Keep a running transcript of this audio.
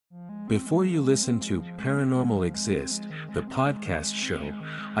Before you listen to Paranormal Exist, the podcast show,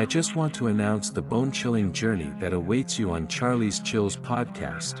 I just want to announce the bone-chilling journey that awaits you on Charlie's Chills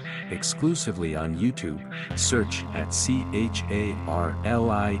podcast, exclusively on YouTube. Search at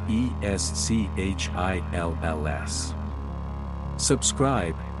CharlieSchills.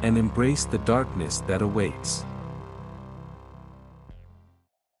 Subscribe, and embrace the darkness that awaits.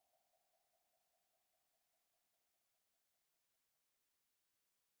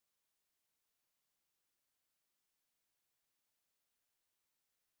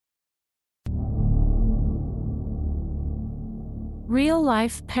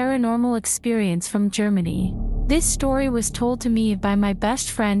 Real-life paranormal experience from Germany. This story was told to me by my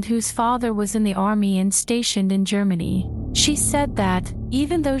best friend whose father was in the army and stationed in Germany. She said that,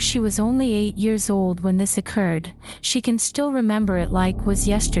 even though she was only 8 years old when this occurred, she can still remember it like was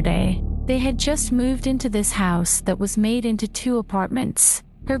yesterday. They had just moved into this house that was made into 2 apartments.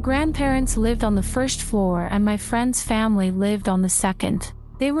 Her grandparents lived on the first floor and my friend's family lived on the second.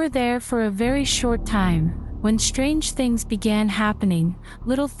 They were there for a very short time, when strange things began happening.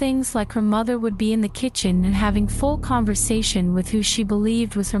 Little things like her mother would be in the kitchen and having full conversation with who she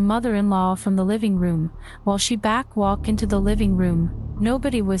believed was her mother-in-law from the living room, while she walked into the living room.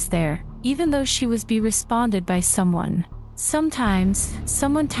 Nobody was there, even though she was be responded by someone. Sometimes,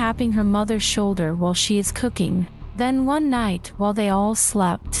 someone tapping her mother's shoulder while she is cooking. Then one night, while they all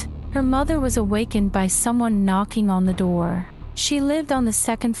slept, her mother was awakened by someone knocking on the door. She lived on the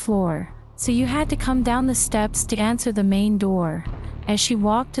second floor, so you had to come down the steps to answer the main door. As she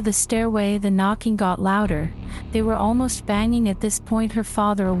walked to the stairway, the knocking got louder. They were almost banging. At this point her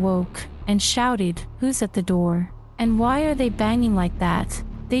father awoke and shouted, "Who's at the door? And why are they banging like that?"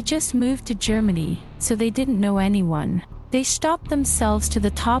 They just moved to Germany, so they didn't know anyone. They stopped themselves to the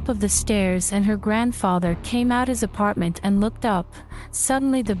top of the stairs and her grandfather came out his apartment and looked up.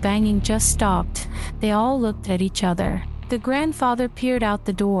 Suddenly the banging just stopped. They all looked at each other. The grandfather peered out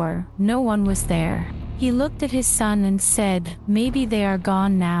the door. No one was there. He looked at his son and said, "Maybe they are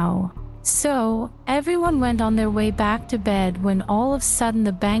gone now." So, everyone went on their way back to bed when all of a sudden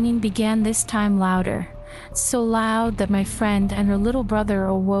the banging began, this time louder. So loud that my friend and her little brother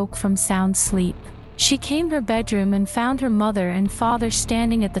awoke from sound sleep. She came to her bedroom and found her mother and father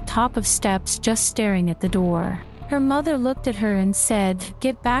standing at the top of steps just staring at the door. Her mother looked at her and said,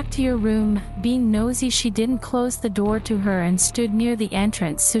 "Get back to your room." Being nosy, she didn't close the door to her and stood near the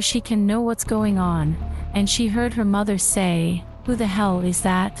entrance so she can know what's going on. And she heard her mother say, "Who the hell is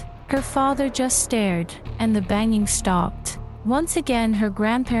that?" Her father just stared, and the banging stopped. Once again her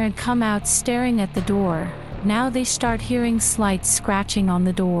grandparent come out staring at the door. Now they start hearing slight scratching on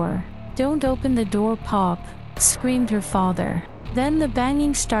the door. "Don't open the door, Pop," screamed her father. Then the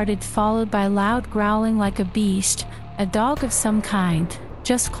banging started, followed by loud growling like a beast, a dog of some kind,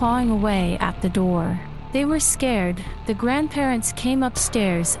 just clawing away at the door. They were scared. The grandparents came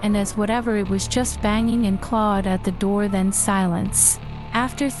upstairs and as whatever it was just banging and clawed at the door, then silence.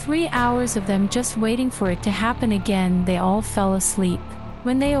 After 3 hours of them just waiting for it to happen again, they all fell asleep.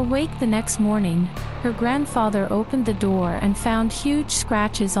 When they awake the next morning, her grandfather opened the door and found huge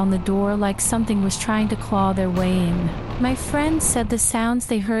scratches on the door like something was trying to claw their way in. My friend said the sounds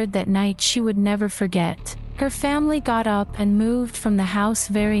they heard that night she would never forget. Her family got up and moved from the house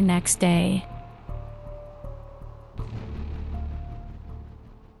very next day.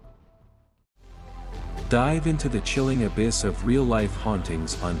 Dive into the chilling abyss of real-life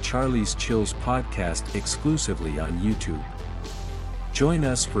hauntings on Charlie's Chills podcast, exclusively on YouTube. Join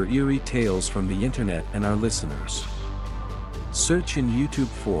us for eerie tales from the internet and our listeners. Search in YouTube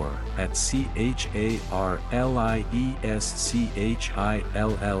for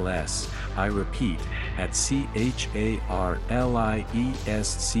 @CharlieSchills. I repeat,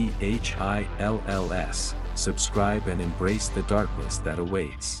 @CharlieSchills. Subscribe and embrace the darkness that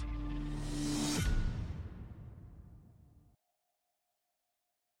awaits.